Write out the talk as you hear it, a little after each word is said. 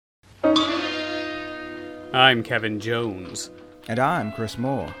I'm Kevin Jones. And I'm Chris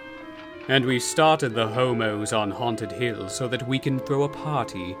Moore. And we started the Homos on Haunted Hill so that we can throw a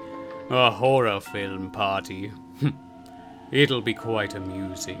party. A horror film party. It'll be quite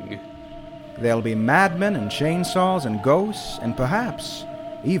amusing. There'll be madmen and chainsaws and ghosts and perhaps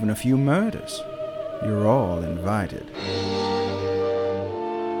even a few murders. You're all invited.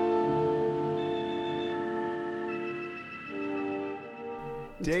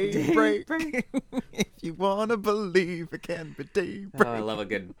 Daybreak. If you wanna believe, it can be daybreak. Oh, I love a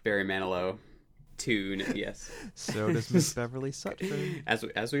good Barry Manilow tune. Yes. So does Miss Beverly Sutton.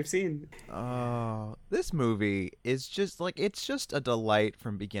 As we've seen. Oh, this movie is just like, it's just a delight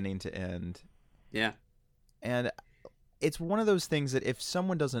from beginning to end. Yeah. And it's one of those things that if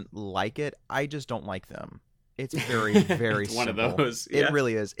someone doesn't like it, I just don't like them. It's very, very it's simple. one of those. Yeah. It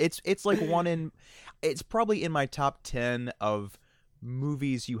really is. It's like it's probably in my top 10 of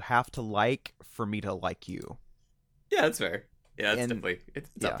movies you have to like for me to like you. Yeah, that's fair. Yeah, that's And- definitely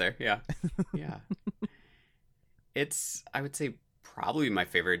it's up there. Yeah. Yeah. It's, I would say, probably my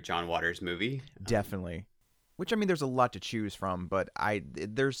favorite John Waters movie. Definitely. Which, I mean, there's a lot to choose from, but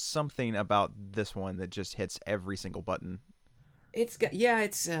there's something about this one that just hits every single button. It's got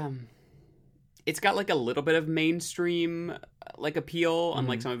it's got like a little bit of mainstream like appeal,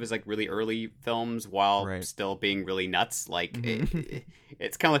 unlike some of his like really early films, while Right. still being really nuts. Like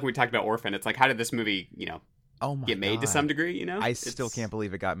it's kind of like when we talked about Orphan. It's like, how did this movie, Oh my get made to God. some degree? I still can't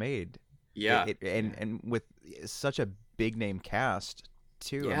believe it got made. Yeah, And with such a big name cast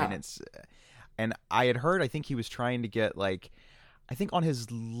too. Yeah. I mean, and I had heard, I think he was trying to get I think on his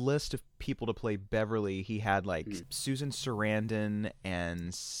list of people to play Beverly, he had Susan Sarandon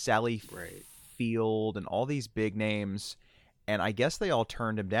and Sally Right. Field and all these big names, and I guess they all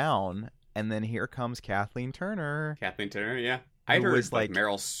turned him down. And then here comes Kathleen Turner. Kathleen Turner. Yeah, I'd Who heard was, like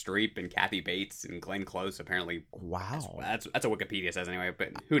Meryl Streep and Kathy Bates and Glenn Close. Apparently, Wow. that's what Wikipedia says anyway. But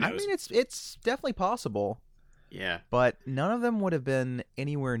who knows? I mean, it's definitely possible. Yeah. But none of them would have been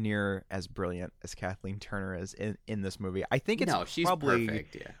anywhere near as brilliant as Kathleen Turner is in this movie. I think it's She's probably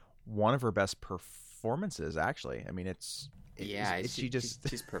perfect. Yeah. one of her best performances, actually. I mean,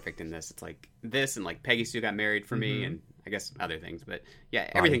 she's perfect in this. It's like this and like Peggy Sue Got Married for me, Mhm. and I guess other things. But yeah,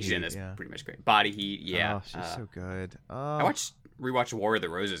 everything she's in Heat, is yeah. pretty much great. Body Heat. Yeah. Oh, she's so good. I rewatched War of the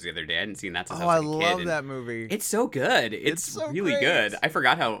Roses the other day. I hadn't seen that since Oh, I I was like a kid. love and that movie. It's so good. It's so really great. good. I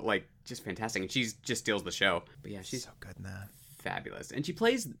forgot how just fantastic, and she's just steals the show. But yeah, she's so good in that. fabulous, and she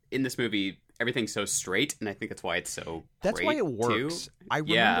plays in this movie everything so straight, and I think that's why it's so. That's great why it works. too. I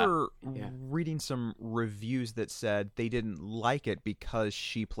Yeah. remember Yeah. reading some reviews that said they didn't like it because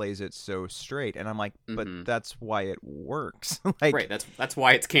she plays it so straight, and I'm like, but Mhm. that's why it works. Right. That's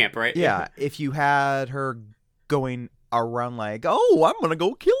why it's camp, right? Yeah, if you had her going around like, "Oh, I'm gonna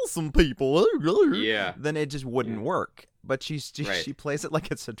go kill some people," Yeah. then it just wouldn't Yeah. work. But she Right. plays it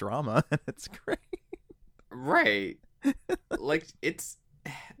like it's a drama, and it's great. Right. Like it's.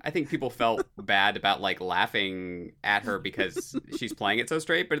 I think people felt bad about laughing at her because she's playing it so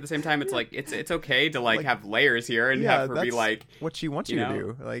straight, but at the same time, it's it's okay to have layers here and have her be that's what she wants you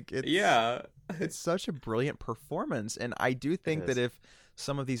to do. yeah, It's such a brilliant performance, and I do think that if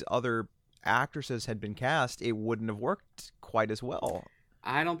some of these other actresses had been cast, it wouldn't have worked quite as well.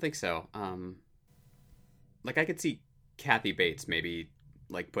 I don't think so. I could see Kathy Bates maybe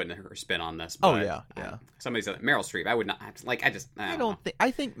putting her spin on this. But, Oh, yeah. Somebody said Meryl Streep. I would not. I don't know. I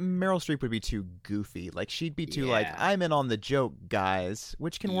think Meryl Streep would be too goofy. She'd be too Yeah. I'm in on the joke, guys,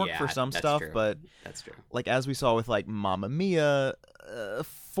 which can work for Yeah, some that's stuff, true. but That's true. as we saw with Mamma Mia,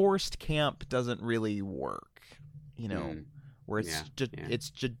 forced camp doesn't really work. Where it's Yeah, just yeah. it's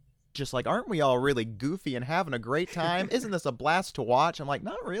just aren't we all really goofy and having a great time? Isn't this a blast to watch? I'm like,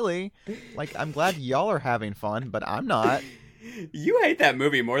 not really. I'm glad y'all are having fun, but I'm not. You hate that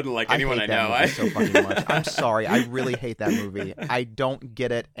movie more than anyone I hate that know. movie so fucking much. I'm sorry. I really hate that movie. I don't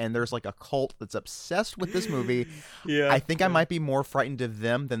get it. And there's a cult that's obsessed with this movie. Yeah. I think I might be more frightened of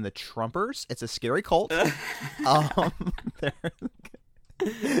them than the Trumpers. It's a scary cult.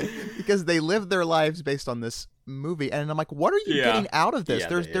 Because they live their lives based on this movie, and I'm like, what are you Yeah. getting out of this?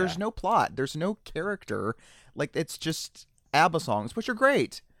 Yeah, There's no plot. There's no character. It's just ABBA songs, which are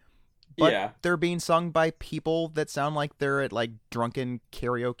great. But Yeah. they're being sung by people that sound like they're at drunken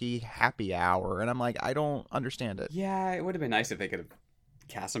karaoke happy hour, and I'm like, I don't understand it. Yeah, it would have been nice if they could have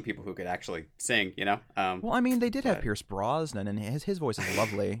cast some people who could actually sing, Well, I mean, they did have but- Pierce Brosnan, and his voice is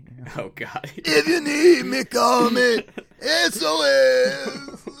lovely. Oh, God. If you need me, call me.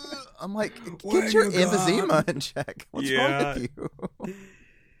 SOS. I'm like, get your emphysema in check. What's wrong with you?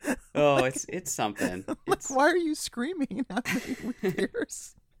 Oh, it's something. Why are you screaming at me with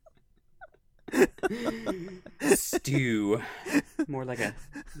Pierce? Stew. More like a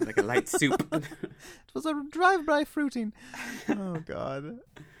light soup. It was a drive-by fruiting. Oh God.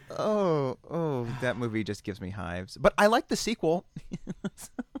 Oh, that movie just gives me hives. But I like the sequel.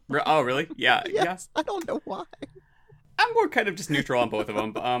 Oh, really? Yeah. Yes. I don't know why. I'm more kind of just neutral on both of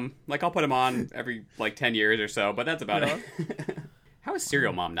them. Like I'll put them on every 10 years or so, but that's about it. How has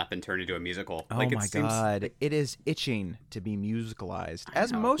Serial Mom not been turned into a musical? Oh my God. It is itching to be musicalized.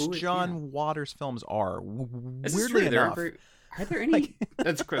 As most John Waters films are. Weirdly enough. Are there any?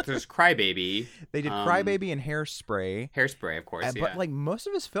 There's Crybaby. They did Crybaby and Hairspray. Hairspray, of course, yeah. But most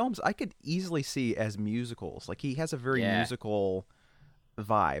of his films I could easily see as musicals. He has a very musical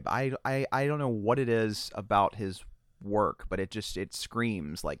vibe. I don't know what it is about his work, but it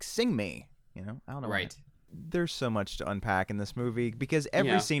screams sing me. I don't know. Right. There's so much to unpack in this movie because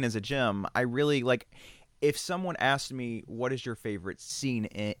every scene is a gem. I really if someone asked me what is your favorite scene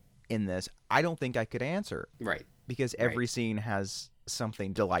in this, I don't think I could answer. Right. Because every scene has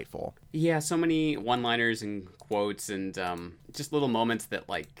something delightful. Yeah, so many one-liners and quotes and just little moments that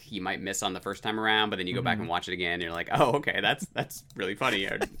you might miss on the first time around, but then you go back and watch it again and you're like, oh, okay, that's really funny.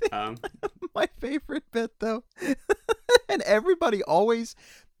 My favorite bit though, and everybody always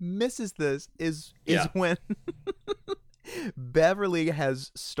misses this, is when Beverly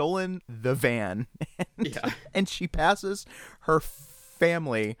has stolen the van and she passes her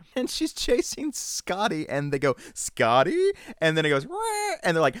family and she's chasing Scotty and they go, Scotty, and then it goes, Wah!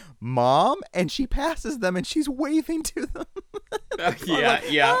 And they're like, Mom, and she passes them and she's waving to them.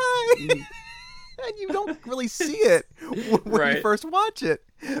 Hi! And you don't really see it when you first watch it.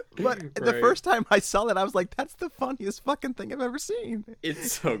 But the first time I saw that, I was like, that's the funniest fucking thing I've ever seen.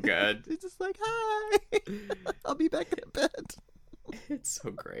 It's so good. It's just like, hi, I'll be back in a bit. It's so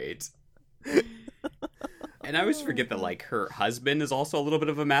great. And I always forget that her husband is also a little bit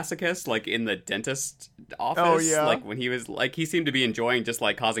of a masochist, in the dentist office. Oh yeah. When he was he seemed to be enjoying just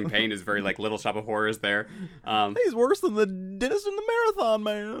causing pain. His very Little Shop of Horrors there. He's worse than the dentist in the Marathon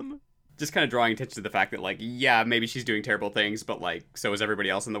Man. Just kind of drawing attention to the fact that maybe she's doing terrible things, but so is everybody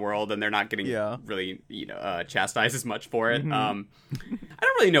else in the world, and they're not getting really chastised as much for it. I don't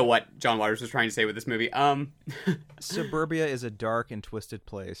really know what John Waters was trying to say with this movie. Suburbia is a dark and twisted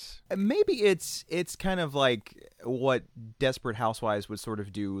place. Maybe it's kind of what Desperate Housewives would sort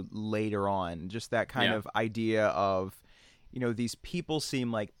of do later on. Just that kind of idea of, these people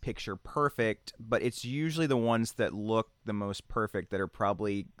seem picture perfect, but it's usually the ones that look the most perfect that are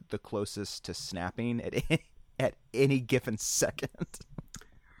probably the closest to snapping at any given second.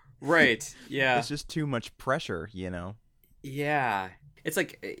 Right. Yeah. It's just too much pressure, Yeah. It's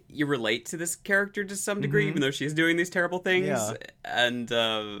you relate to this character to some degree, even though she's doing these terrible things. Yeah. And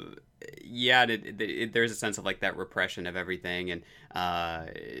there's a sense of that repression of everything, and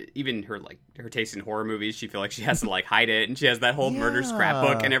even her her taste in horror movies, she feels she has to hide it, and she has that whole murder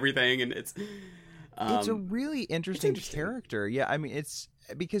scrapbook and everything, and it's a really interesting character. Yeah, I mean, it's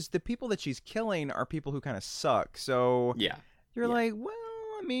because the people that she's killing are people who kind of suck. So you're well, I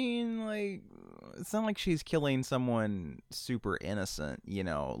mean, it's not like she's killing someone super innocent,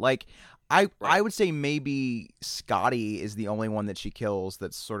 I would say maybe Scotty is the only one that she kills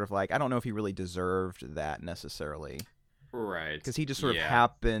that's sort of I don't know if he really deserved that necessarily. Right. Because he just sort of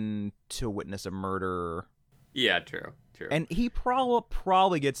happened to witness a murder. Yeah, true. And he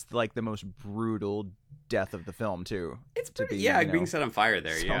probably gets the most brutal death of the film too. It's pretty, being set on fire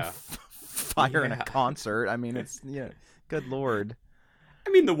there, fire in a concert. I mean, it's, good Lord. I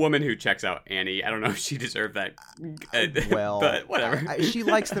mean, the woman who checks out Annie, I don't know if she deserved that. Well, but whatever. She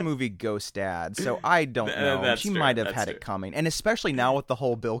likes the movie Ghost Dad, so I don't know. She might have had it coming. And especially now with the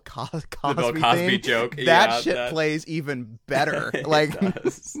whole Bill Cosby thing, joke. That shit plays even better.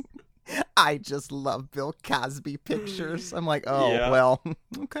 I just love Bill Cosby pictures. I'm well,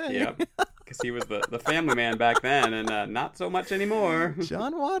 okay. Yeah. Because he was the family man back then, and not so much anymore.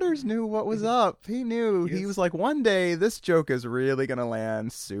 John Waters knew what was up. He knew. He was one day this joke is really gonna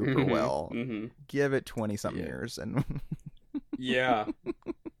land super well. Mm-hmm. Give it 20-something years, and yeah,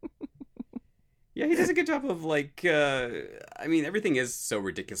 he does a good job of I mean, everything is so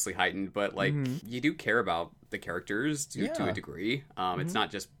ridiculously heightened, but you do care about the characters to a degree. It's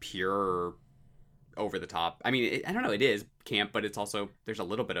not just pure over the top. I mean, I don't know. It is camp, but it's also there's a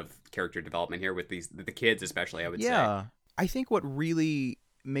little bit of character development here with the kids, especially. I would say. Yeah, I think what really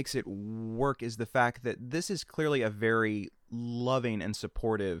makes it work is the fact that this is clearly a very loving and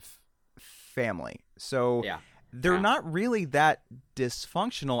supportive family. So they're not really that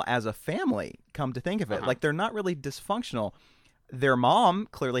dysfunctional as a family. Come to think of it, they're not really dysfunctional. Their mom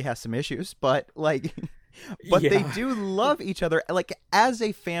clearly has some issues, but But they Yeah. do love each other. Like, as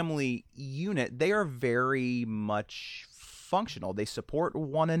a family unit, they are very much functional. They support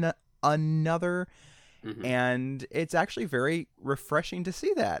one another, Mhm. and it's actually very refreshing to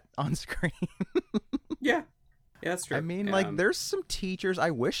see that on screen. Yeah, that's true. I mean, like, there's some teachers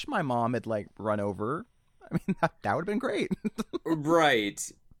I wish my mom had, like, run over. I mean, that would have been great. Right.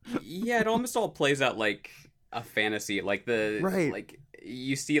 Yeah, it almost all plays out like a fantasy. Like Right. like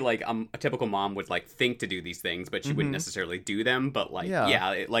you see like a typical mom would like think to do these things, but she wouldn't necessarily do them. But like,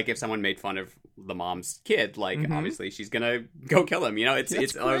 Yeah. like if someone made fun of the mom's kid, like Mhm. obviously she's gonna go kill him. You know, it's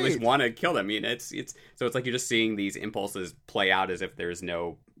That's or at least great. want to kill them. You know, it's so it's like you're just seeing these impulses play out as if there's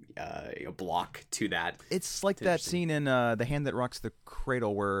no block to that. It's like It's that interesting. scene in The Hand That Rocks the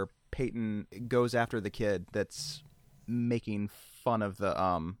Cradle where Peyton goes after the kid that's making fun of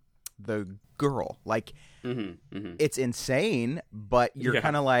the girl. Like, Mm-hmm. it's insane, but you're Yeah.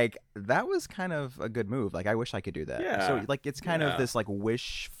 kind of like, that was kind of a good move. Like, I wish I could do that. Yeah. So, like, it's kind Yeah. of this, like,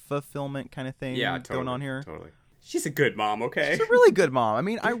 wish fulfillment kind of thing going on here. Totally. She's a good mom. Okay. She's a really good mom. I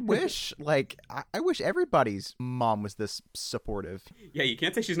mean, I wish, like, I wish everybody's mom was this supportive. Yeah, you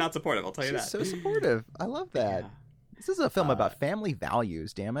can't say she's not supportive. I'll tell you She's that. so supportive. I love that. Yeah. This is a film about family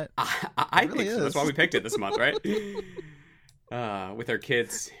values, damn it. I It really think so. That's is. why we picked it this month, right? With our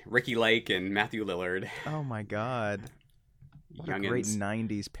kids, Ricky Lake and Matthew Lillard. Oh my god. What a great Youngins.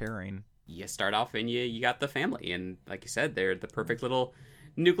 90s pairing. You start off and you got the family, and like you said, they're the perfect little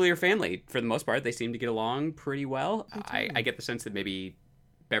nuclear family for the most part. They seem to get along pretty well. I get the sense that maybe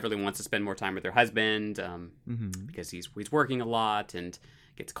Beverly wants to spend more time with her husband because he's working a lot and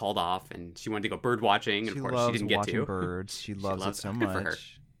gets called off, and she wanted to go bird watching, and She of course loves she didn't get watching to. birds. She loves it so Good for her.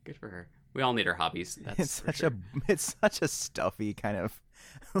 much. Good for her. We all need our hobbies. That's It's for such sure. it's such a stuffy kind of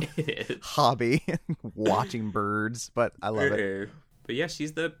It is. hobby, watching birds, but I love it. But yeah,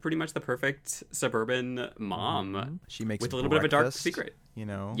 she's pretty much the perfect suburban mom She makes with a little bit of a dark breakfast, secret. You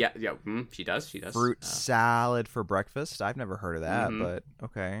know, Yeah, she does. fruit salad for breakfast. I've never heard of that, Mhm. but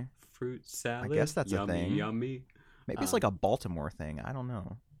okay, Fruit salad. guess that's a yummy, thing. Yummy. maybe it's like a Baltimore thing. I don't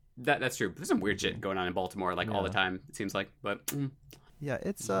know. That's true. There's some weird shit going on in Baltimore, like all the Yeah. time. It seems like, but Yeah,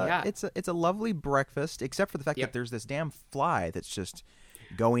 it's Yeah. it's a lovely breakfast, except for the fact Yep. that there's this damn fly that's just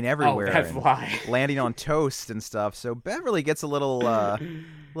going everywhere, that and fly. landing on toast and stuff. So Beverly gets a little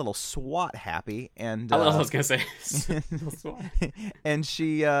little SWAT happy, and I was gonna say. Little swat. and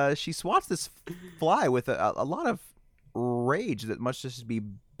she swats this fly with a lot of rage that must just be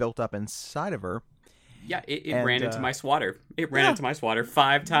built up inside of her. Yeah, it And, ran into my swatter. It ran into my swatter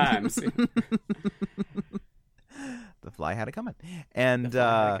 5 times. The fly had it coming, and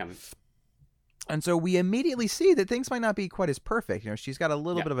Coming. and so we immediately see that things might not be quite as perfect. You know, she's got a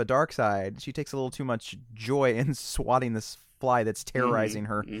little Yeah. bit of a dark side. She takes a little too much joy in swatting this fly that's terrorizing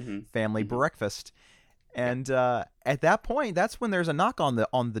her family breakfast. And at that point, that's when there's a knock on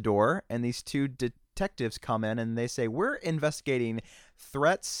the door, and these two detectives come in and they say, "We're investigating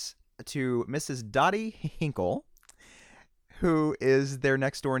threats to Mrs. Dottie Hinkle, who is their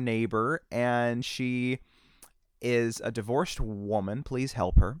next door neighbor, and she is a divorced woman. Please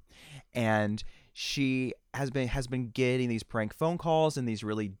help her." And she has been getting these prank phone calls and these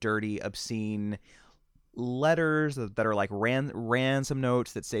really dirty, obscene letters that are like ransom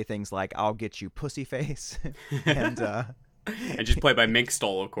notes that say things like, "I'll get you, pussy face," and And she's played by Mink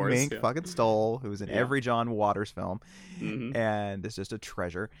Stole, of course. Mink yeah. fucking Stoll, who's in Yeah. every John Waters film, Mhm. and is just a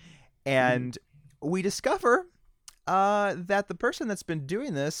treasure. And we discover that the person that's been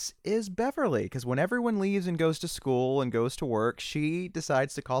doing this is Beverly, because when everyone leaves and goes to school and goes to work, she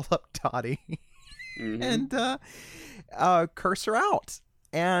decides to call up Dottie Mhm. and curse her out.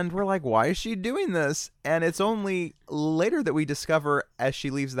 And we're like, why is she doing this? And it's only later that we discover, as she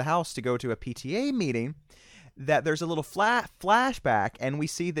leaves the house to go to a PTA meeting, that there's a little flashback, and we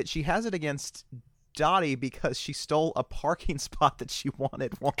see that she has it against Dottie because she stole a parking spot that she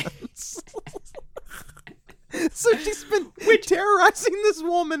wanted once. So she's been terrorizing this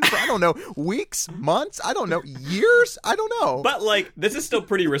woman for, I don't know, weeks, months, I don't know, years, I don't know. But, like, this is still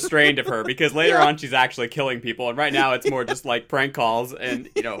pretty restrained of her because later on she's actually killing people. And right now it's more just, like, prank calls and,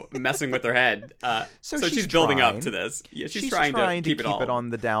 you know, messing with her head. So she's building up trying. to this. Yeah, she's trying trying to keep it all. on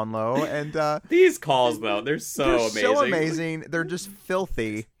the down low, and These calls, though, they're so they're amazing. so amazing. They're just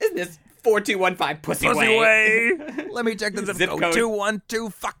filthy. Isn't this 4215 Pussy Way? Let me check the zip code. code.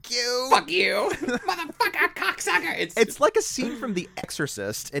 212. Fuck you. Fuck you, motherfucker, cocksucker. It's like a scene from The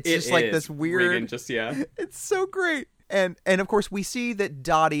Exorcist. It's It just like is. this weird. Regan just, yeah. It's so great. And of course we see that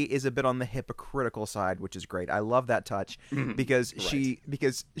Dottie is a bit on the hypocritical side, which is great. I love that touch because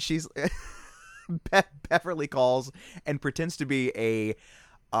she's Beverly calls and pretends to be a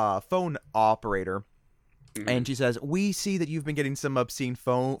phone operator And she says, "We see that you've been getting some obscene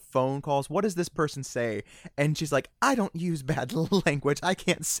phone calls. What does this person say?" And she's like, "I don't use bad language. I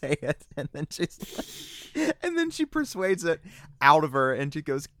can't say it." And then and then she persuades it out of her, and she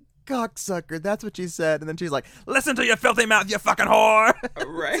goes, "Cocksucker, that's what she said." And then she's like, "Listen to your filthy mouth, you fucking whore."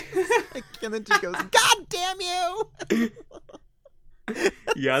 Right. And then she goes, "God damn you."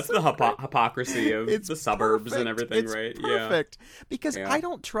 Yeah, it's the hypocrisy of the suburbs perfect. and everything, it's right? Perfect. Because Yeah. I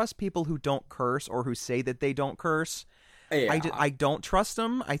don't trust people who don't curse or who say that they don't curse. Yeah. I don't trust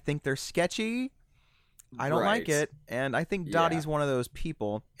them. I think they're sketchy. I don't like Right. it. And I think Yeah. Dottie's one of those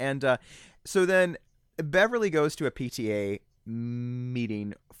people. And so then Beverly goes to a PTA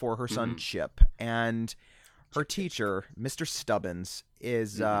meeting for her son Chip. And her teacher, Mr. Stubbins,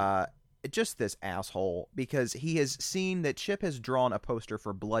 is just this asshole because he has seen that Chip has drawn a poster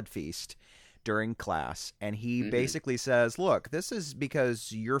for Blood Feast during class, and he basically says, "Look, this is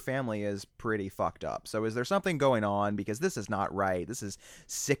because your family is pretty fucked up. So is there something going on? Because this is not right. This is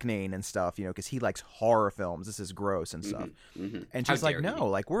sickening and stuff, because he likes horror films. This is gross and stuff." And she's like, "No,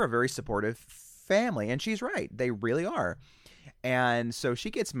 like, we're a very supportive family." And she's right. They really are. And so she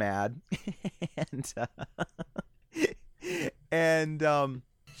gets mad and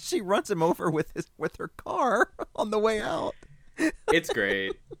she runs him over with her car on the way out. It's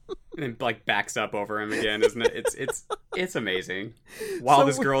great. And then, like, backs up over him again, isn't it? It's amazing. While So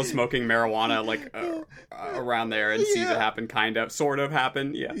this girl is smoking marijuana, like, around there and sees it happen, sort of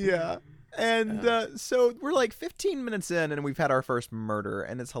happen. Yeah. Yeah. And so we're like 15 minutes in, and we've had our first murder,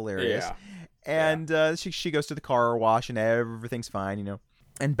 and it's hilarious. Yeah. And she goes to the car wash, and everything's fine,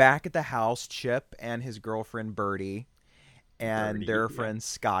 And back at the house, Chip and his girlfriend Birdie and their friend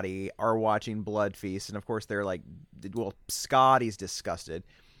Scotty are watching Blood Feast, and of course they're like, well, Scotty's disgusted.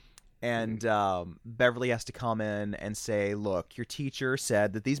 And Beverly has to come in and say, "Look, your teacher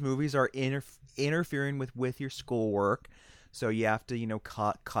said that these movies are interfering with your schoolwork, so you have to,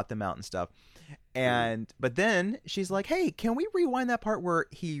 cut them out and stuff." But then she's like, "Hey, can we rewind that part where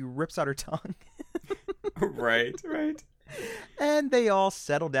he rips out her tongue?" Right. And they all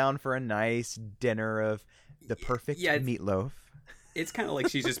settle down for a nice dinner of the perfect meatloaf. It's kind of like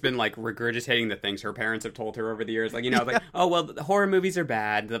she's just been, like, regurgitating the things her parents have told her over the years. Like, like, oh, well, the horror movies are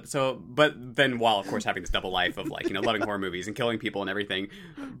bad. So, but then while, of course, having this double life of, like, loving horror movies and killing people and everything.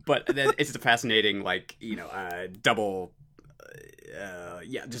 But then it's just a fascinating, like, double...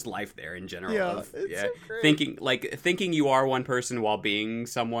 just life there in general. Yeah, it's so great. Thinking you are one person while being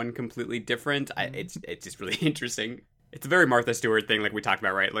someone completely different. It's just really interesting. It's a very Martha Stewart thing, like we talked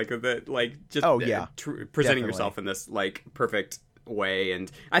about, right? Like presenting Definitely. yourself in this, like, perfect way. And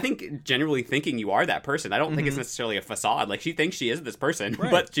I think generally thinking you are that person. I don't think it's necessarily a facade. Like, she thinks she is this person,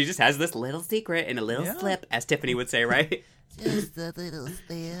 but she just has this little secret and a little slip, as Tiffany would say, right? Just a little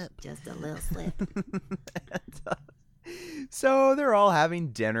slip. Just a little slip. So they're all having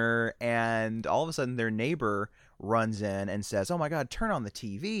dinner, and all of a sudden their neighbor runs in and says, "Oh my God, turn on the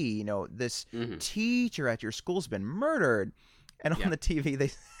TV. This teacher at your school's been murdered." And on the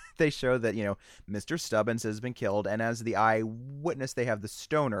TV, they show that, Mr. Stubbins has been killed. And as the eyewitness, they have the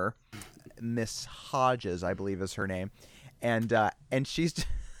stoner, Miss Hodges, I believe is her name. And she's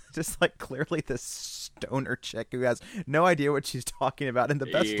just like clearly this stoner chick who has no idea what she's talking about. And the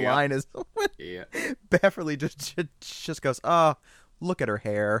best line is when Beverly just goes, "Oh, look at her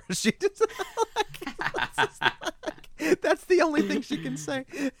hair." She just that's the only thing she can say.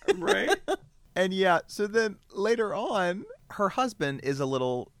 Right. And so then later on, her husband is a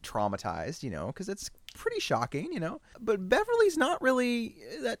little traumatized, because it's pretty shocking, But Beverly's not really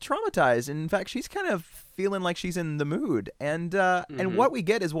that traumatized. In fact, she's kind of feeling like she's in the mood. And what we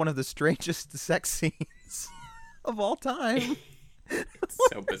get is one of the strangest sex scenes of all time. It's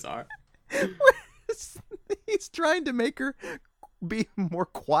so bizarre. He's trying to make her be more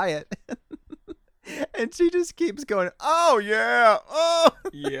quiet. And she just keeps going, "Oh, yeah. Oh."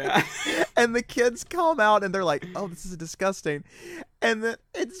 Yeah. And the kids come out and they're like, "Oh, this is disgusting." And then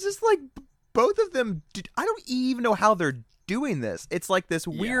it's just like both of them, I don't even know how they're doing this. It's like this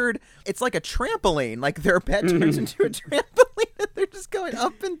weird, it's like a trampoline. Like their bed turns into a trampoline and they're just going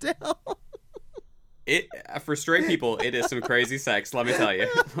up and down. For straight people, it is some crazy sex, let me tell you.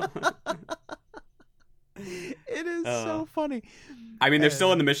 It is so funny. I mean, they're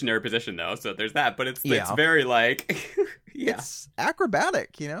still in the missionary position, though, so there's that. But it's very, like, it's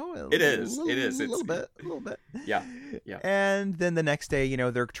acrobatic, It is. A little bit. Yeah. And then the next day,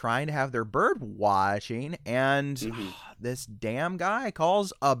 they're trying to have their bird watching, and this damn guy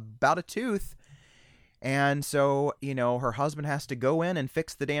calls about a tooth. And so, her husband has to go in and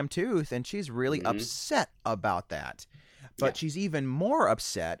fix the damn tooth, and she's really upset about that. But she's even more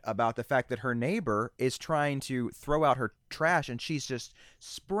upset about the fact that her neighbor is trying to throw out her trash, and she's just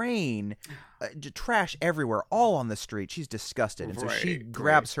spraying trash everywhere, all on the street. She's disgusted. And so she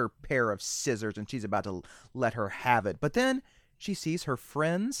grabs her pair of scissors, and she's about to let her have it. But then she sees her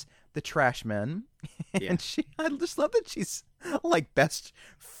friends, the trash men, and I just love that she's like best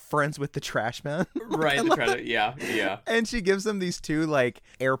friends with the trash men. Right, yeah. And she gives them these 2 like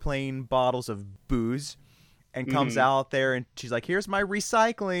airplane bottles of booze and comes out there, and she's like, here's my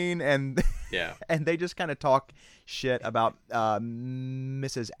recycling, and they just kind of talk shit about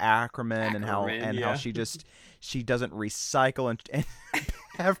Mrs. Ackerman and how she doesn't recycle, and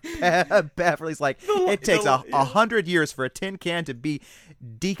Beverly's like, it takes 100 years for a tin can to be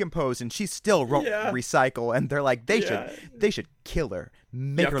decomposed, and she still won't recycle. And they're like, they should kill her,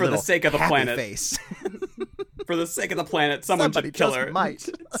 make her for the sake of the planet face. For the sake of the planet, someone should kill her. Might.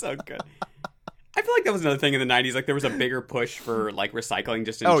 So good. I feel like that was another thing in the 90s. Like, there was a bigger push for, like, recycling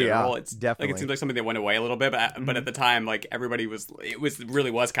just in general. It's definitely. Like, it seems like something that went away a little bit, but at the time, like, everybody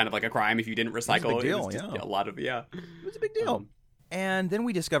really was kind of like a crime if you didn't recycle. It was a big deal, it was just, a lot of, It was a big deal. And then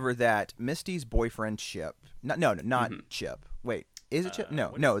we discover that Misty's boyfriend, Chip. Not Chip. Wait, is it Chip?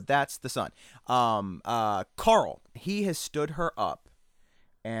 No, that's the son. Carl. He has stood her up,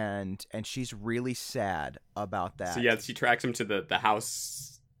 and she's really sad about that. So, she tracks him to the house.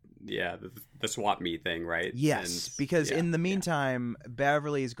 Yeah, the swap meet thing, right? Yes, because in the meantime,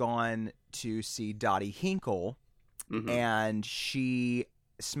 Beverly's gone to see Dottie Hinkle, and she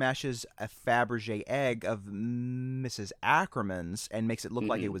smashes a Fabergé egg of Mrs. Ackerman's and makes it look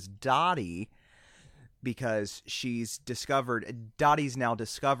like it was Dottie, because Dottie's now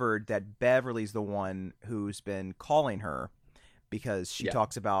discovered that Beverly's the one who's been calling her, because she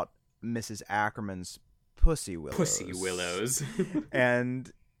talks about Mrs. Ackerman's pussy willows.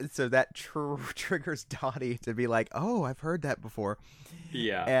 And so that triggers Dottie to be like, oh, I've heard that before.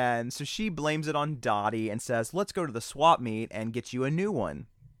 Yeah. And so she blames it on Dottie and says, let's go to the swap meet and get you a new one.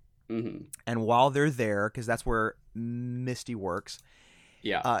 And while they're there, because that's where Misty works,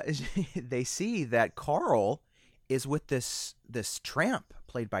 they see that Carl is with this tramp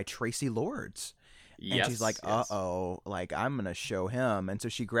played by Tracy Lords. And she's like, uh-oh, like, I'm going to show him. And so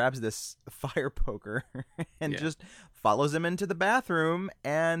she grabs this fire poker and just follows him into the bathroom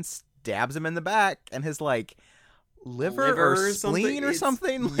and stabs him in the back. And his, like, liver or spleen or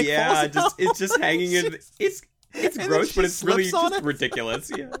something. Like, it's just hanging in. It's gross, but it's really just ridiculous.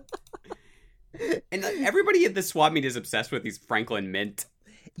 Yeah. And everybody at the swap meet is obsessed with these Franklin Mint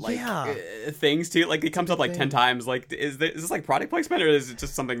things too. Like, it comes up like 10 times. Like, is this like product placement, or is it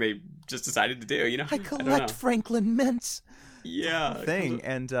just something they just decided to do? You know, I collect Franklin Mints. Thing.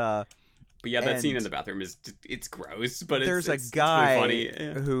 And but that scene in the bathroom it's gross. But there's a guy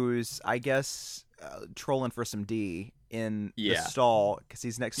who's, I guess, trolling for some D in the stall because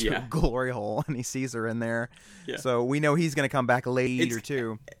he's next to a glory hole and he sees her in there. So we know he's gonna come back later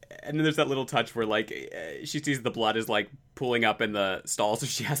too. And then there's that little touch where, like, she sees the blood is, like, pooling up in the stall, so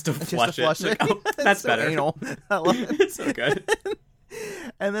she has to flush it. Like, oh, that's so better. Anal. I love it. It's so good.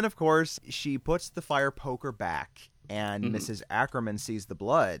 And then, of course, she puts the fire poker back, and Mrs. Ackerman sees the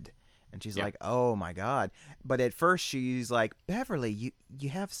blood, and she's like, oh, my God. But at first, she's like, Beverly, you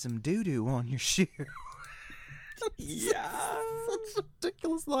have some doo-doo on your shoe. Such a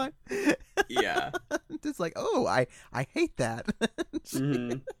ridiculous line. It's like, oh, I hate that.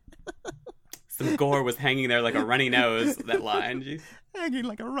 Some gore was hanging there like a runny nose. That line, jeez. Hanging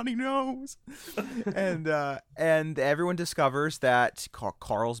like a runny nose. And everyone discovers that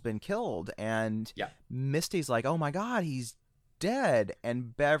Carl's been killed, and Misty's like, oh my God, he's dead.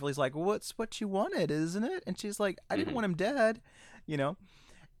 And Beverly's like, what's what you wanted, isn't it? And she's like, I didn't want him dead, you know.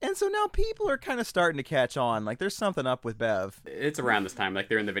 And so now people are kind of starting to catch on. Like, there's something up with Bev. It's around this time. Like,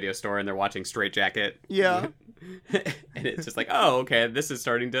 they're in the video store and they're watching Straight Jacket. Yeah. And it's just like, oh, okay, this is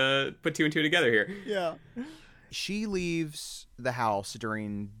starting to put 2 and 2 together here. Yeah. She leaves the house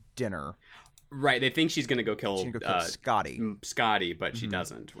during dinner. Right. They think she's going to go kill Scotty. But she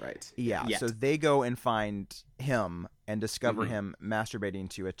doesn't, right? Yeah. So they go and find him and discover him masturbating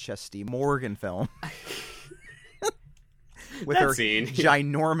to a Chesty Morgan film. With her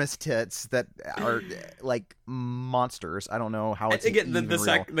ginormous tits that are like monsters. I don't know how it's even real.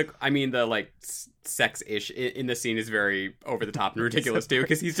 The sex-ish in the scene is very over the top and ridiculous too,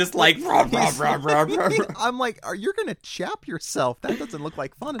 because he's just like I'm like, you're gonna chap yourself. That doesn't look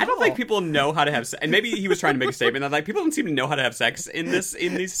like fun at all. I don't think people know how to have sex, and maybe he was trying to make a statement that, like, people don't seem to know how to have sex in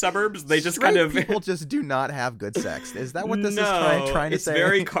these suburbs. They just people just do not have good sex. Is that what this is trying to say? It's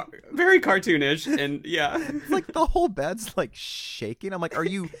very very cartoonish, and yeah. Like the whole bed's like shaking. I'm like, are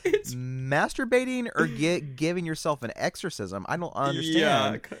you masturbating or giving yourself an exorcism? I don't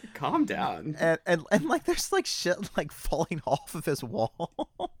understand. Yeah, calm down. And like there's like shit like falling off of his wall.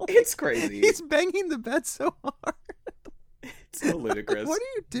 It's crazy. He's banging the bed so hard. It's so ludicrous. What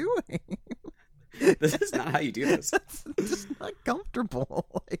are you doing? This is not how you do this. It's just not comfortable.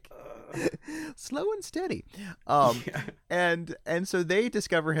 Like slow and steady. And so they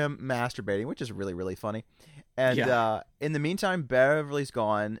discover him masturbating, which is really, really funny. And in the meantime, Beverly's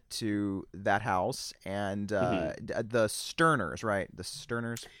gone to that house, and the Sterners, right? The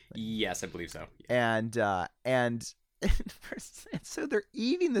Sterners. Yes, I believe so. And so they're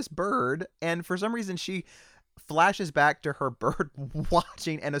eating this bird, and for some reason she flashes back to her bird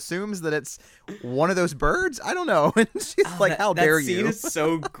watching and assumes that it's one of those birds. I don't know. And she's like, how dare you? That scene is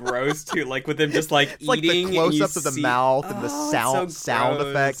so gross too. Like with them just like it's like eating. The close-ups of the mouth and the sound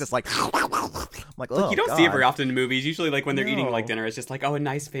effects. It's like, I'm like, oh, you don't God. see it very often in movies. Usually like when they're eating like dinner, it's just like, oh, a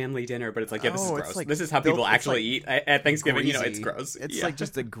nice family dinner. But it's like, yeah, this is gross. Like this is how people actually eat at Thanksgiving. Greasy. You know, it's gross. It's like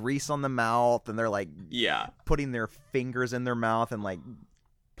just the grease on the mouth, and they're like putting their fingers in their mouth and like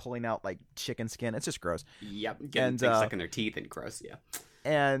pulling out like chicken skin. It's just gross. Yep, getting things stuck in their teeth and gross. Yeah.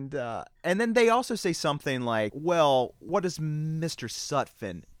 And then they also say something like, well, what does Mr.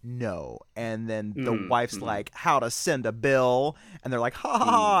 Sutphin know? And then the wife's like, how to send a bill. And they're like, ha ha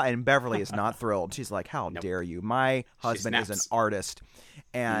ha. And Beverly is not thrilled. She's like, how dare you? My husband is an artist.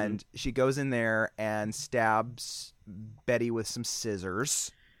 And she goes in there and stabs Betty with some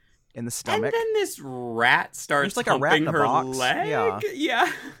scissors in the stomach. And then this rat starts like a rat in a her box. leg.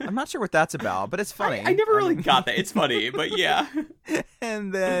 Yeah. I'm not sure what that's about, but it's funny. I never really got that. It's funny, but yeah.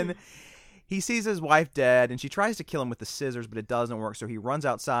 And then he sees his wife dead, and she tries to kill him with the scissors, but it doesn't work. So he runs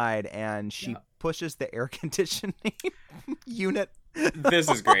outside, and she pushes the air conditioning unit. This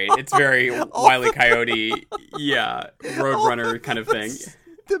is great. It's very Wile E. Coyote, Roadrunner kind of thing.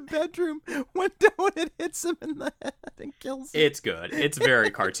 The bedroom window, and it hits him in the head and kills him. It's good. It's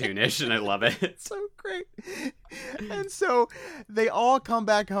very cartoonish, and I love it. It's so great. And so they all come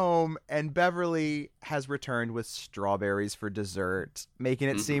back home, and Beverly has returned with strawberries for dessert, making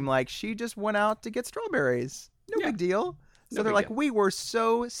it seem like she just went out to get strawberries. No big deal. So they're like, we were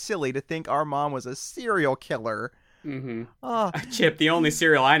so silly to think our mom was a serial killer. Chip, the only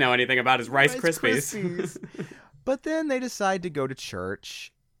cereal I know anything about is Rice Krispies. But then they decide to go to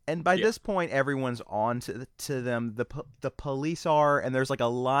church. And by this point, everyone's on to them. The police are, and there's like a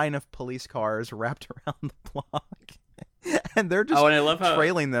line of police cars wrapped around the block. And they're just and I love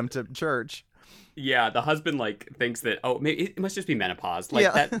trailing them to church. Yeah, the husband like thinks that maybe it must just be menopause.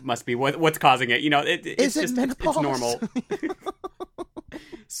 Like that must be what's causing it. You know, it's just menopause? It's normal.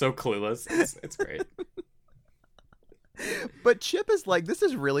 So clueless. It's great. But Chip is like, this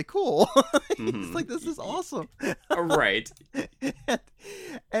is really cool. He's like, this is awesome. Right.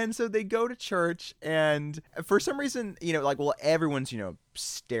 And so they go to church, and for some reason, everyone's,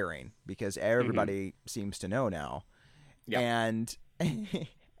 staring because everybody seems to know now. Yep.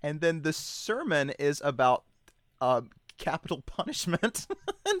 And then the sermon is about capital punishment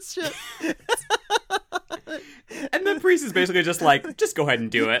and shit. And the priest is basically just like, just go ahead and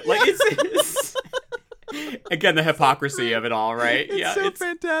do it. Like it's again, the hypocrisy of it all, right? It's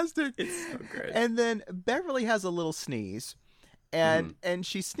fantastic. It's so good. And then Beverly has a little sneeze, and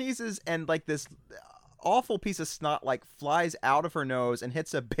she sneezes, and like this awful piece of snot like flies out of her nose and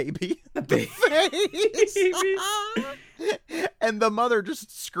hits a baby in the face. And the mother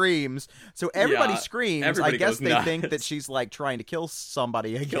just screams. So everybody screams. Everybody I guess they nuts. think that she's like trying to kill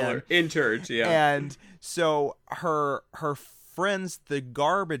somebody again. Kill her in church, And so her friends, the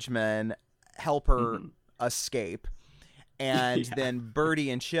garbage men, help her escape, and then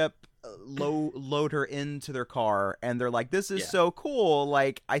Birdie and Chip load her into their car, and they're like, this is so cool,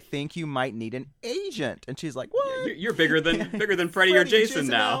 like I think you might need an agent. And she's like, what? You're bigger than Freddy or Jason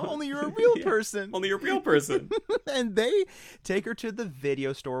now. Only you're a real person. Only you're a real person. And they take her to the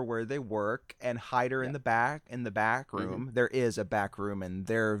video store where they work and hide her in the back room. There is a back room in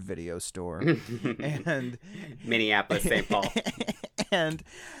their video store. And Minneapolis, St. Paul. And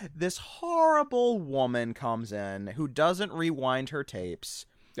this horrible woman comes in who doesn't rewind her tapes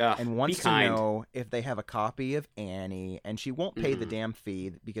and wants to know if they have a copy of Annie, and she won't pay the damn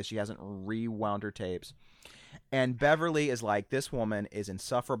fee because she hasn't rewound her tapes. And Beverly is like, this woman is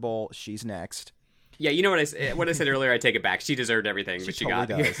insufferable. She's next. Yeah, you know what I said earlier? I take it back. She deserved everything that she got.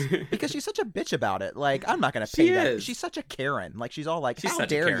 Does. Because she's such a bitch about it. Like, I'm not going to pay that. She's such a Karen. Like, she's all like, how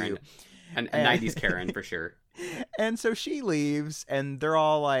dare you? A 90s Karen, for sure. And so she leaves, and they're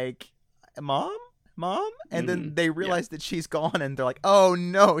all like, Mom? Mom? And then they realize that she's gone, and they're like, oh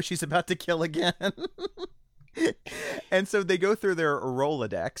no, she's about to kill again. And so they go through their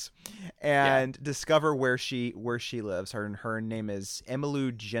Rolodex and discover where she lives. Her name is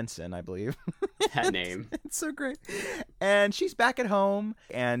Emmylou Jensen, I believe. That name. It's so great. And she's back at home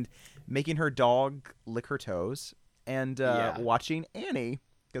and making her dog lick her toes and watching Annie,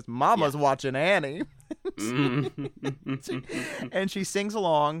 because Mama's watching Annie. And she sings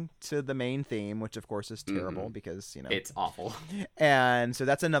along to the main theme, which of course is terrible because, it's awful. And so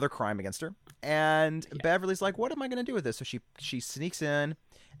that's another crime against her. And Beverly's like, what am I going to do with this? So she sneaks in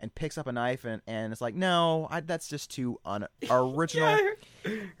and picks up a knife and it's like, no, that's just too unoriginal.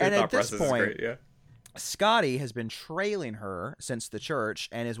 And at this point, Scotty has been trailing her since the church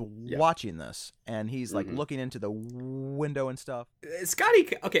and is watching this, and he's like looking into the window and stuff. Scotty,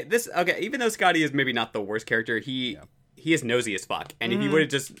 even though Scotty is maybe not the worst character, he is nosy as fuck, and if he would have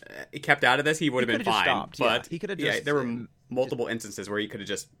just kept out of this, he would have been fine. Stopped. But he could have just. There were multiple instances where he could have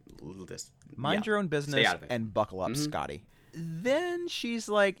just mind your own business and buckle up, Scotty. Then she's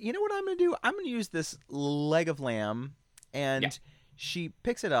like, you know what I'm going to do? I'm going to use this leg of lamb, and she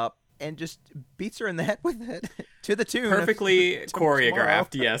picks it up and just beats her in the head with it to the tune. Perfectly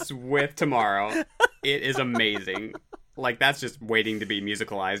choreographed, yes, with Tomorrow. It is amazing. Like, that's just waiting to be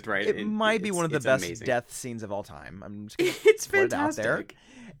musicalized, right? It might be one of the best amazing death scenes of all time. I'm just gonna it's put fantastic. It out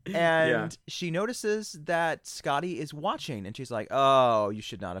there. And she notices that Scotty is watching, and she's like, oh, you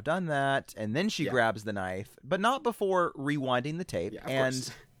should not have done that. And then she grabs the knife, but not before rewinding the tape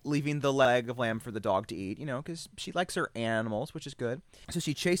and leaving the leg of lamb for the dog to eat, because she likes her animals, which is good. So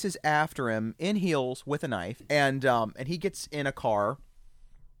she chases after him in heels with a knife, and he gets in a car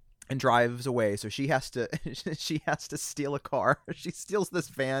and drives away. So she has to steal a car. She steals this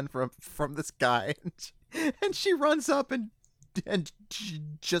van from this guy, and she runs up and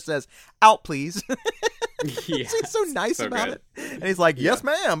just says, out please. She's so nice about it, and he's like, yes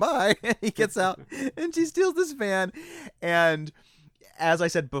ma'am, bye. And he gets out and she steals this van, and as I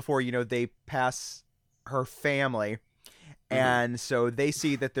said before, they pass her family, and so they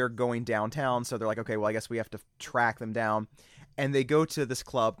see that they're going downtown, so they're like, okay, well, I guess we have to track them down. And they go to this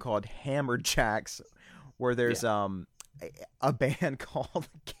club called Hammered Jacks, where there's a band called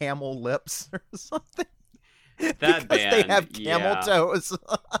Camel Lips or something. That band, they have camel toes.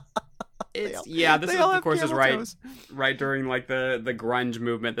 This is, of course, is right during like the grunge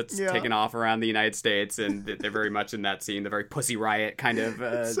movement that's taken off around the United States, and they're very much in that scene, the very Pussy Riot kind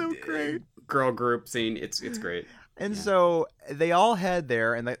of so great girl group scene. It's great. And so they all head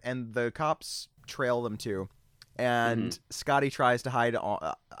there, and the cops trail them too. And Scotty tries to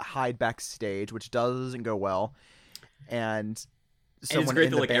hide backstage, which doesn't go well. And someone it's great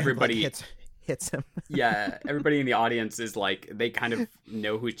in that the like band, everybody hits him. Everybody in the audience is like, they kind of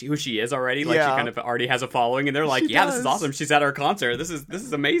know who she is already. Like she kind of already has a following, and they're like, this is awesome. She's at our concert. This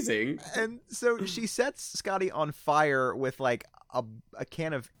is amazing. And so she sets Scotty on fire with like a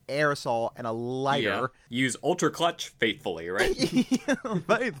can of aerosol and a lighter. Use Ultra Clutch faithfully, right?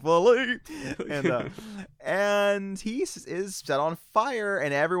 Faithfully. And he is set on fire,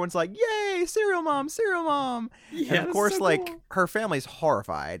 and everyone's like, yay, Serial Mom, Serial Mom. Yeah, and of course, so like, cool. her family's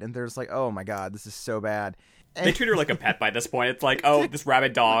horrified, and they're just like, oh my god, this is so bad. And they treat her like a pet by this point. It's like, oh, this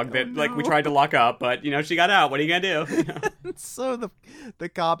rabid dog that like we tried to lock up, but she got out. What are you gonna do? So the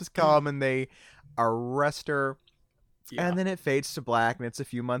cops come and they arrest her. Yeah. And then it fades to black, and it's a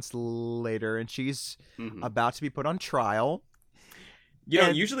few months later, and she's about to be put on trial.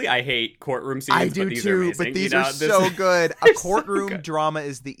 Usually I hate courtroom scenes, I do but these too, are amazing. but these are so good. A courtroom so drama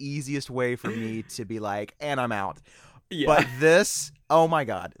is the easiest way for me to be like, and I'm out. Yeah. But this, oh my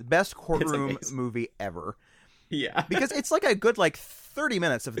god, best courtroom movie ever. Yeah. Because it's like a good 30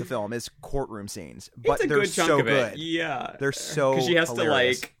 minutes of the film is courtroom scenes, but it's a they're good chunk so of it. good. Yeah. They're so because she has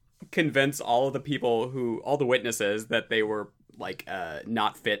hilarious. to convince all of the people all the witnesses that they were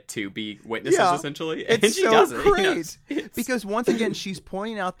not fit to be witnesses, essentially. And it's she so does it. great. Because once again, she's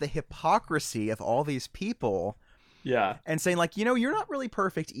pointing out the hypocrisy of all these people. Yeah. And saying you're not really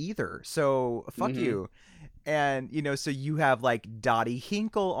perfect either. So fuck you. And, so you have Dottie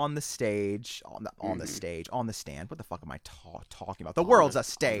Hinkle on the stage, on the stand. What the fuck am I talking about? The world's a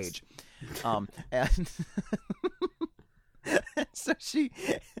stage. And so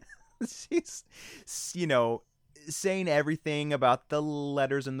she's, saying everything about the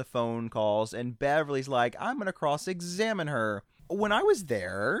letters and the phone calls. And Beverly's like, I'm going to cross-examine her. When I was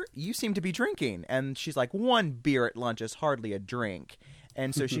there, you seem to be drinking. And she's like, one beer at lunch is hardly a drink.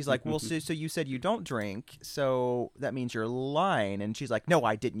 And so she's like, well, so you said you don't drink, so that means you're lying. And she's like, no,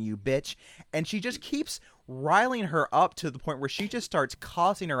 I didn't, you bitch. And she just keeps riling her up to the point where she just starts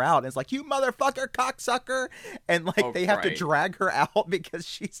cussing her out and it's like, you motherfucker, cocksucker, and like they have to drag her out because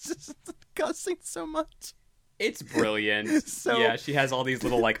she's just cussing so much. It's brilliant. Yeah, she has all these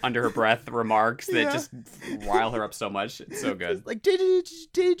little like under her breath remarks that just rile her up so much. It's so good. Like, did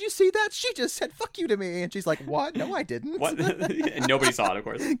you see that? She just said "fuck you" to me, and she's like, "What? No, I didn't." What? And nobody saw it, of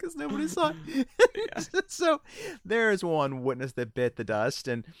course, because nobody saw it. So there's one witness that bit the dust,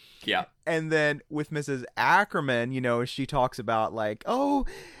 and then with Mrs. Ackerman, you know, she talks about like, oh,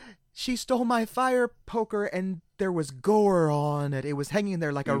 she stole my fire poker and there was gore on it. It was hanging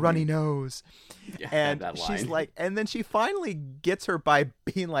there like a runny nose. Yeah, and that she's line. like, and then she finally gets her by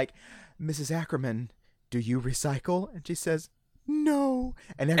being like, Mrs. Ackerman, do you recycle? And she says, no.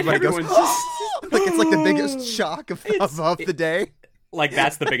 And everybody goes, like it's like the biggest shock of the day. Like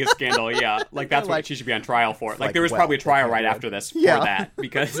that's the biggest scandal, yeah. Like that's what she should be on trial for. Like there was probably a trial right after this for that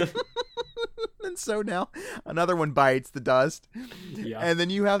because. And so now another one bites the dust. Yeah. And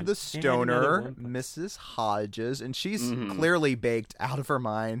then you have the stoner, Mrs. Hodges, and she's clearly baked out of her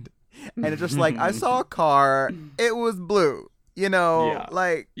mind. And it's just like, I saw a car, it was blue, you know,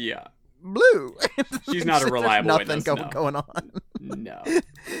 like blue. She's not a reliable nothing witness. Going on. No.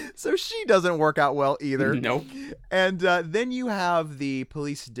 So she doesn't work out well either. Nope. And then you have the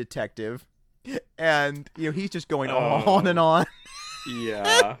police detective, and you know he's just going on and on. Yeah.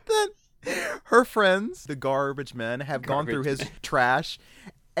 And then her friends, the garbage men, have gone through his trash.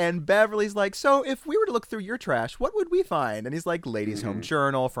 And Beverly's like, so if we were to look through your trash, what would we find? And he's like, Ladies' Home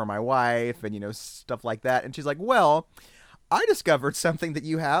Journal for my wife and, you know, stuff like that. And she's like, well, I discovered something that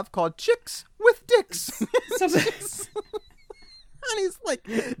you have called Chicks with Dicks. And he's like,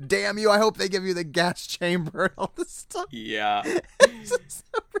 damn you, I hope they give you the gas chamber and all this stuff. Yeah. It's just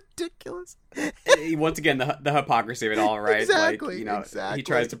so ridiculous. Once again, the hypocrisy of it all, right? Exactly, like, you know, he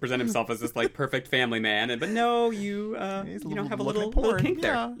tries to present himself as this like perfect family man, but no, you know, have a little kink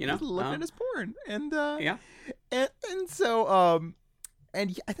there. You know, he's looking at his porn, and and so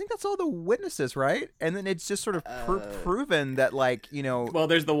and I think that's all the witnesses, right? And then it's just sort of proven that, like, you know. Well,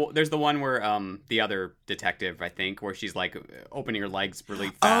 there's the one where the other detective, I think, where she's like opening her legs really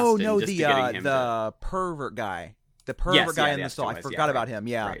fast. Oh no, and just the pervert guy, the pervert guy in the stall. I forgot about him.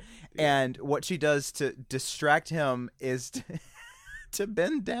 Yeah. Right. And what she does to distract him is to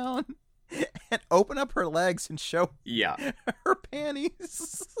bend down and open up her legs and show her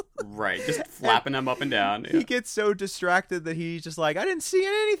panties. Right, just flapping them up and down. He gets so distracted that he's just like, I didn't see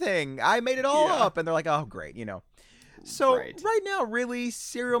anything. I made it all up. And they're like, oh, great, you know. So right now, really,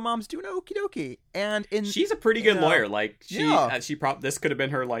 Serial Mom's doing okie dokie. And she's a pretty good lawyer. Like, this could have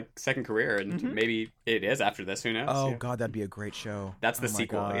been her, like, second career. And maybe it is after this. Who knows? Oh, God, that'd be a great show. That's the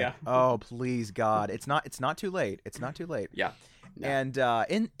sequel, God. Oh, please, God. It's not too late. It's not too late. Yeah. No.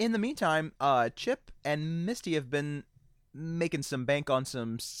 And in the meantime, Chip and Misty have been making some bank on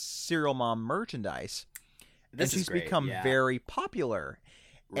some Serial Mom merchandise. She's become very popular.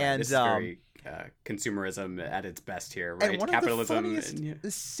 Right. And this is very consumerism at its best here, right? And one Capitalism. of the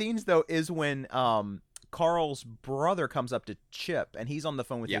funniest scenes, though, is when Carl's brother comes up to Chip, and he's on the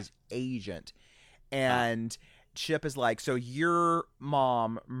phone with his agent. And Chip is like, so your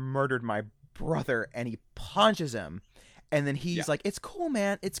mom murdered my brother, and he punches him. And then he's like, it's cool,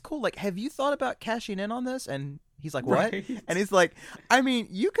 man. It's cool. Like, have you thought about cashing in on this? And he's like, what? Right. And he's like, I mean,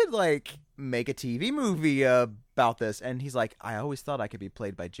 you could, like, make a TV movie about this. And he's like, I always thought I could be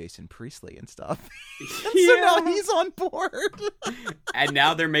played by Jason Priestley and stuff. And so now he's on board. And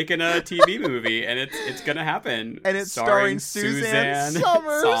now they're making a TV movie, and it's going to happen. And it's starring Suzanne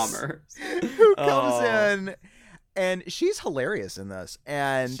Somers. Who comes in. And she's hilarious in this,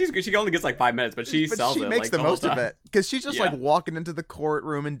 and she only gets like 5 minutes, but she sells it. She makes like, the most of it because she's just like walking into the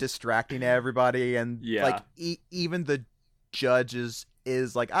courtroom and distracting everybody, and like even the judges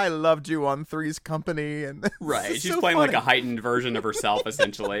is like, I loved you on Three's Company, and right, she's so playing funny. Like a heightened version of herself,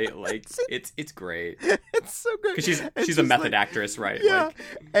 essentially. Like it's great. It's so good because she's a method actress, right? Yeah, like,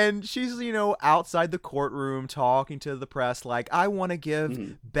 and she's outside the courtroom talking to the press, like, I want to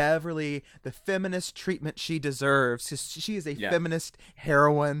give Beverly the feminist treatment she deserves because she is a feminist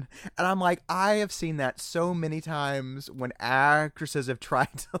heroine, and I'm like, I have seen that so many times when actresses have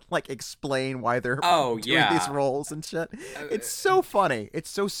tried to like explain why they're doing these roles and shit. It's so funny. It's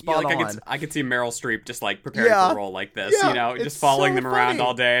so spot on. I could see Meryl Streep just like preparing for a role like this, just following them around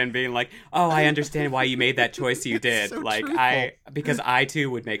all day and being like, "Oh, I understand why you made that choice you did. So like truthful. because I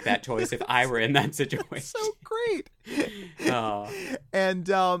too would make that choice if I were in that situation." It's so great. And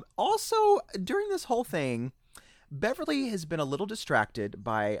also during this whole thing, Beverly has been a little distracted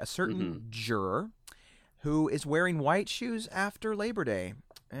by a certain juror who is wearing white shoes after Labor Day.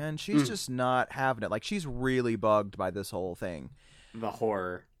 and she's just not having it. Like, she's really bugged by this whole thing. The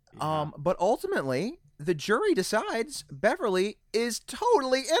horror. Yeah. But ultimately, the jury decides Beverly is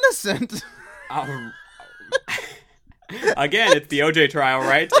totally innocent. Again, it's the OJ trial,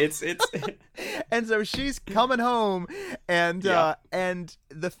 right? It's And so she's coming home, and and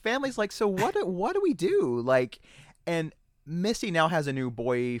the family's like, so what do we do? Like, and Misty now has a new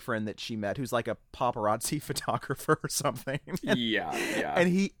boyfriend that she met who's like a paparazzi photographer or something. Yeah.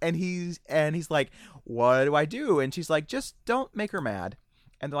 And he's like, what do I do? And she's like, just don't make her mad.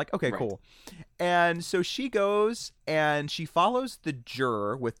 And they're like, okay, cool. And so she goes and she follows the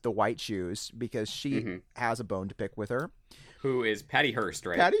juror with the white shoes because she has a bone to pick with her. Who is Patty Hearst,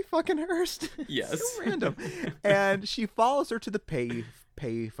 right? Patty fucking Hearst. Yes. So random. And she follows her to the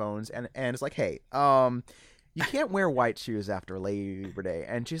pay phones and is like, hey, you can't wear white shoes after Labor Day.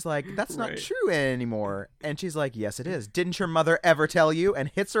 And she's like, that's not true anymore. And she's like, yes, it is. Didn't your mother ever tell you? And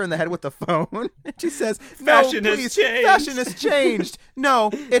hits her in the head with the phone. And she says, no, Fashion has changed. Fashion has changed. No,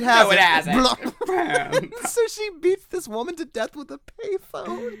 it hasn't. No, it hasn't. So she beats this woman to death with a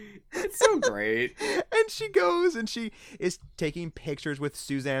payphone. It's so great. And she goes and she is taking pictures with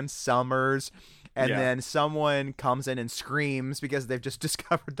Suzanne Summers. And then someone comes in and screams because they've just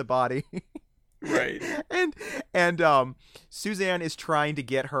discovered the body. Right. And Suzanne is trying to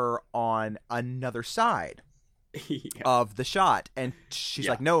get her on another side of the shot. And she's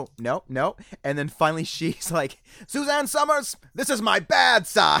like, no. And then finally she's like, Suzanne Summers, this is my bad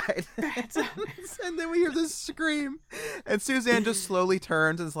side. And then we hear this scream. And Suzanne just slowly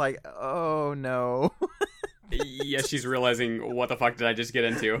turns and is like, oh, no. Yeah, she's realizing, what the fuck did I just get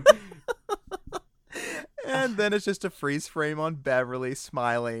into? And then it's just a freeze frame on Beverly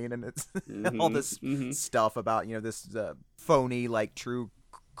smiling, and it's all this stuff about, this phony, like, true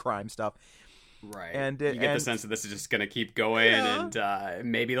crime stuff. Right. And you get the sense that this is just going to keep going, and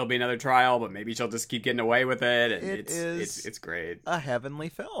maybe there'll be another trial, but maybe she'll just keep getting away with it. And it's great. A heavenly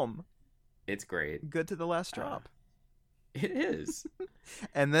film. It's great. Good to the last drop. It is.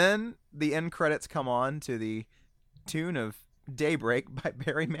 And then the end credits come on to the tune of Daybreak by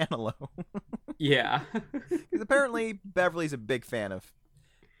Barry Manilow. Yeah. Because apparently Beverly's a big fan of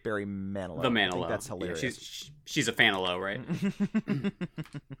Barry Manilow. The Manilow. I think that's hilarious. Yeah, she's a fan of low, right?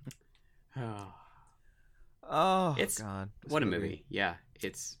 Oh, it's God. What a movie. Yeah.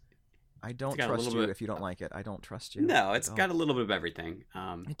 I don't trust you if you don't like it. I don't trust you. No, it's got a little bit of everything.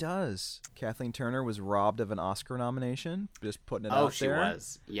 It does. Kathleen Turner was robbed of an Oscar nomination. Just putting it out there. Oh, she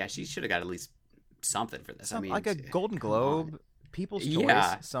was. Yeah, she should have got at least something for this. Like a Golden Globe, People's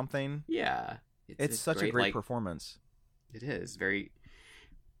Choice, something. Yeah. It's such a great performance. It is. Very,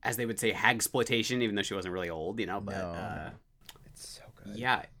 as they would say, hagsploitation, even though she wasn't really old, but no. It's so good.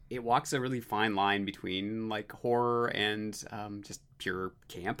 Yeah, it walks a really fine line between like horror and just pure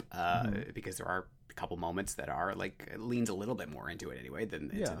camp, because there are a couple moments that are like, it leans a little bit more into it anyway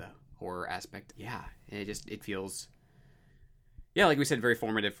than into the horror aspect. Yeah, and it feels, like we said, very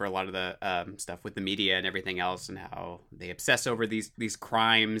formative for a lot of the stuff with the media and everything else, and how they obsess over these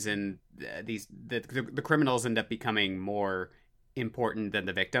crimes, and the criminals end up becoming more important than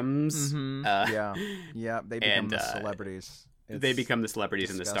the victims. Mm-hmm. They become the celebrities. They become the celebrities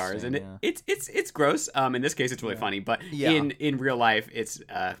and the stars, and it's gross. In this case, it's really funny, but in real life, it's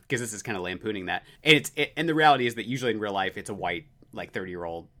because this is kind of lampooning that, and the reality is that usually in real life, it's a white, like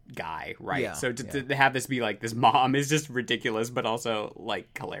 30-year-old guy, right? Yeah, so to have this be like this mom is just ridiculous, but also like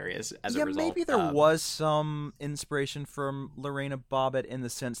hilarious as a result. Maybe there was some inspiration from Lorena Bobbitt in the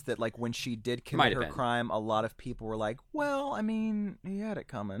sense that, like, when she did commit her crime, a lot of people were like, "Well, I mean, he had it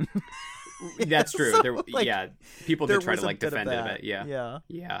coming." That's true. So, people did try to like defend it a bit.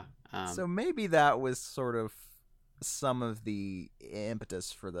 Yeah. So maybe that was sort of some of the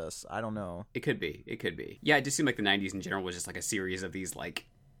impetus for this. I don't know. It could be. Yeah, it just seemed like the 90s in general was just like a series of these like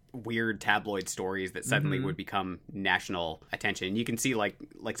weird tabloid stories that suddenly would become national attention. You can see like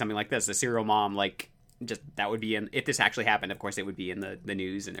something like this, a serial mom, like, just that would be in, if this actually happened, of course it would be in the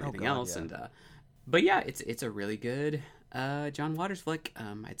news and everything else. Yeah. And but yeah, it's a really good John Waters flick.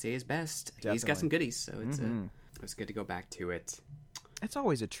 I'd say his best. Definitely. He's got some goodies, so it's good to go back to it. It's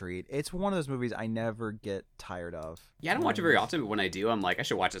always a treat. It's one of those movies I never get tired of. Yeah, I don't watch it very often, but when I do, I'm like, I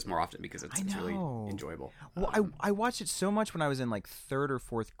should watch this more often because it's really enjoyable. Well, I watched it so much when I was in like 3rd or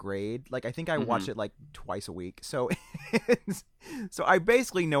 4th grade. Like, I think I watched it like twice a week. So so I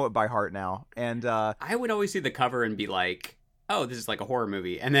basically know it by heart now. And I would always see the cover and be like, oh, this is like a horror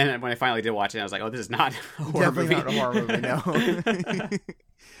movie. And then when I finally did watch it, I was like, oh, this is not a horror movie. Definitely not a horror movie, no.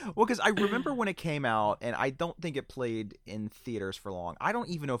 Well, because I remember when it came out, and I don't think it played in theaters for long. I don't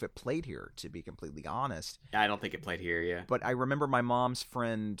even know if it played here, to be completely honest. I don't think it played here, yeah. But I remember my mom's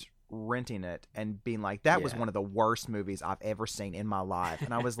friend renting it and being like, that was one of the worst movies I've ever seen in my life.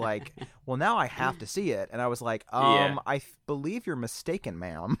 And I was like, well, now I have to see it. And I was like, I believe you're mistaken,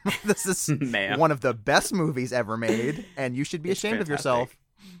 ma'am. This is one of the best movies ever made, and you should be ashamed of yourself.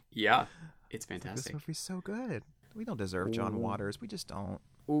 Yeah, it's fantastic. This movie's so good. We don't deserve John Waters. We just don't.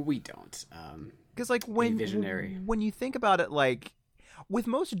 We don't. Because like when you think about it, like with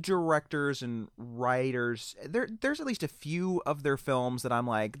most directors and writers, there's at least a few of their films that I'm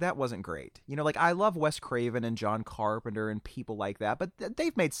like, that wasn't great. You know, like I love Wes Craven and John Carpenter and people like that, but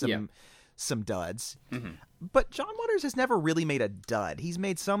they've made some duds. Mm-hmm. But John Waters has never really made a dud. He's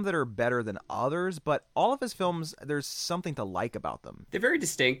made some that are better than others, but all of his films, there's something to like about them. They're very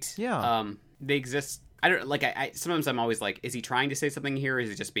distinct. Yeah. They exist. I don't like. I sometimes I'm always like, is he trying to say something here, or is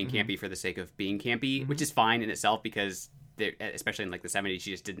he just being campy for the sake of being campy? Which is fine in itself, because especially in like the 70s,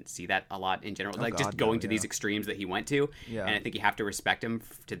 you just didn't see that a lot in general. Going to these extremes that he went to. Yeah. And I think you have to respect him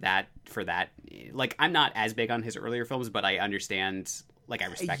for that. Like, I'm not as big on his earlier films, but I understand. Like, I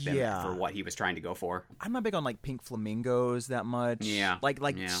respect him for what he was trying to go for. I'm not big on like Pink Flamingos that much. Yeah.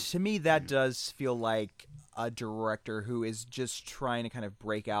 To me, that does feel like a director who is just trying to kind of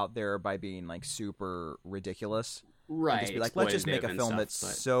break out there by being like super ridiculous. Right. Just be like, let's just make a film that's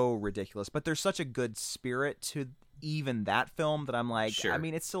so ridiculous. But there's such a good spirit to even that film that I'm like, I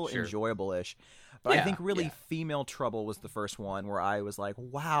mean, it's still enjoyable-ish. But I think really Female Trouble was the first one where I was like,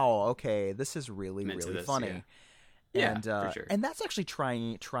 wow, okay, this is really, really funny. And for sure. And that's actually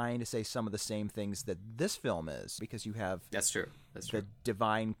trying to say some of the same things that this film is, because you have the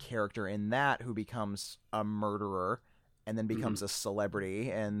divine character in that who becomes a murderer and then becomes a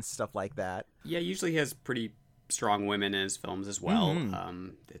celebrity and stuff like that. Yeah, usually he has pretty strong women in his films as well,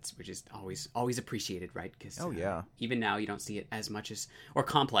 which is always appreciated, right? Because even now you don't see it as much as, or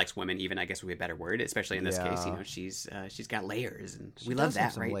complex women, even, I guess would be a better word, especially in this case. You know, she's got layers, and we love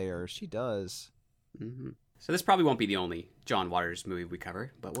that, right? Layers, she does. Mm-hmm. So this probably won't be the only John Waters movie we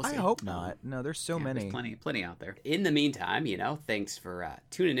cover, but we'll see. I hope not. No, there's so many. There's plenty out there. In the meantime, thanks for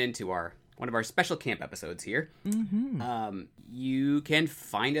tuning in to one of our special camp episodes here. Mm-hmm. You can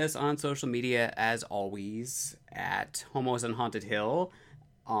find us on social media, as always, at Homos on Haunted Hill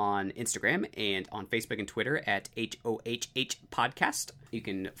on Instagram, and on Facebook and Twitter at HOHH Podcast. You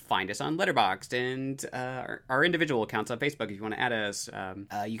can find us on Letterboxd and our individual accounts on Facebook if you want to add us.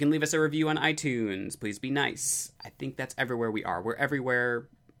 You can leave us a review on iTunes. Please be nice. I think that's everywhere we are. We're everywhere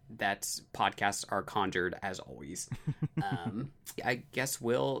that podcasts are conjured, as always. I guess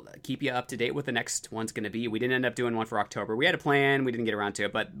we'll keep you up to date with the next one's going to be. We didn't end up doing one for October. We had a plan. We didn't get around to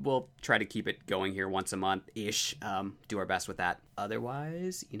it, but we'll try to keep it going here once a month-ish. Do our best with that.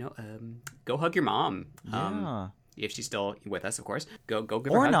 Otherwise, go hug your mom. If she's still with us, of course. Go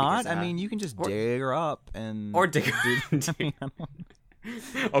give her a hug. Or not. I mean, you can just dig her up and... Or dig her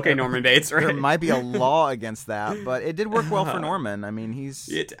Okay, Norman Bates, right? There might be a law against that, but it did work well for Norman. I mean,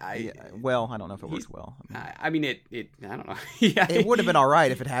 I don't know if it worked well. I mean, I don't know. It would have been all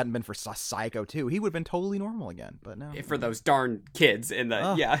right if it hadn't been for Psycho 2. He would have been totally normal again, but no. For those darn kids in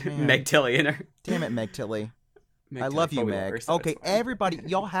the, Meg Tilly in her. Damn it, Meg Tilly. I love you, Meg. Okay, everybody,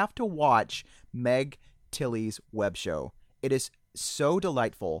 y'all have to watch Meg Tilly's web show. It is so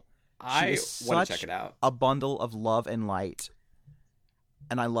delightful. I want to check it out. A bundle of love and light.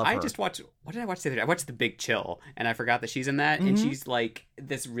 And I love her. I just watched... What did I watch the other day? I watched The Big Chill, and I forgot that she's in that, and she's, like,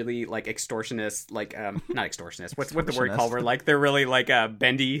 this really, like, extortionist, like, not extortionist. What's the word called? Where, like, they're really, like,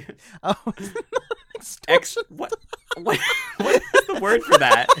 bendy... Oh, What is the word for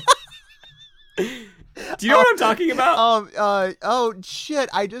that? Do you know what I'm talking about? Oh, shit.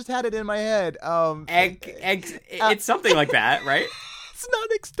 I just had it in my head. It's something like that, right? It's not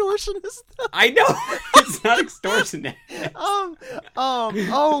extortionist. I know it's not extortionist.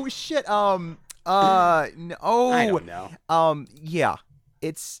 Oh shit. No. I don't know. Yeah.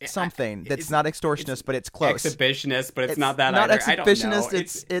 It's something that's not extortionist, but it's close. Exhibitionist, but it's not that not either.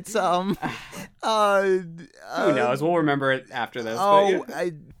 Exhibitionist. It's who knows? We'll remember it after this.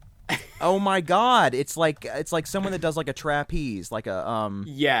 Oh my god! It's like someone that does like a trapeze, like a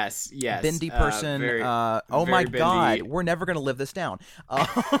yes, bendy person. Oh my bendy. God, we're never gonna live this down.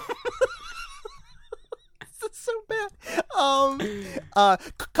 This is so bad.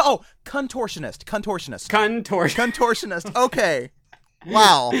 Contortionist. Okay.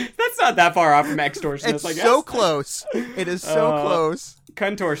 Wow. That's not that far off from extortionist, it's I guess. So close. It is so close.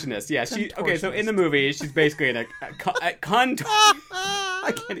 Contortionist. Yeah, okay, so in the movie, she's basically in a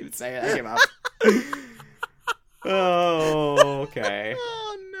I can't even say it. I give up. Oh, okay.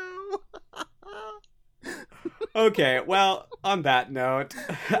 Oh, Okay, well, on that note,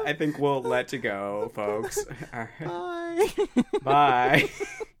 I think we'll let you go, folks. Bye. Bye.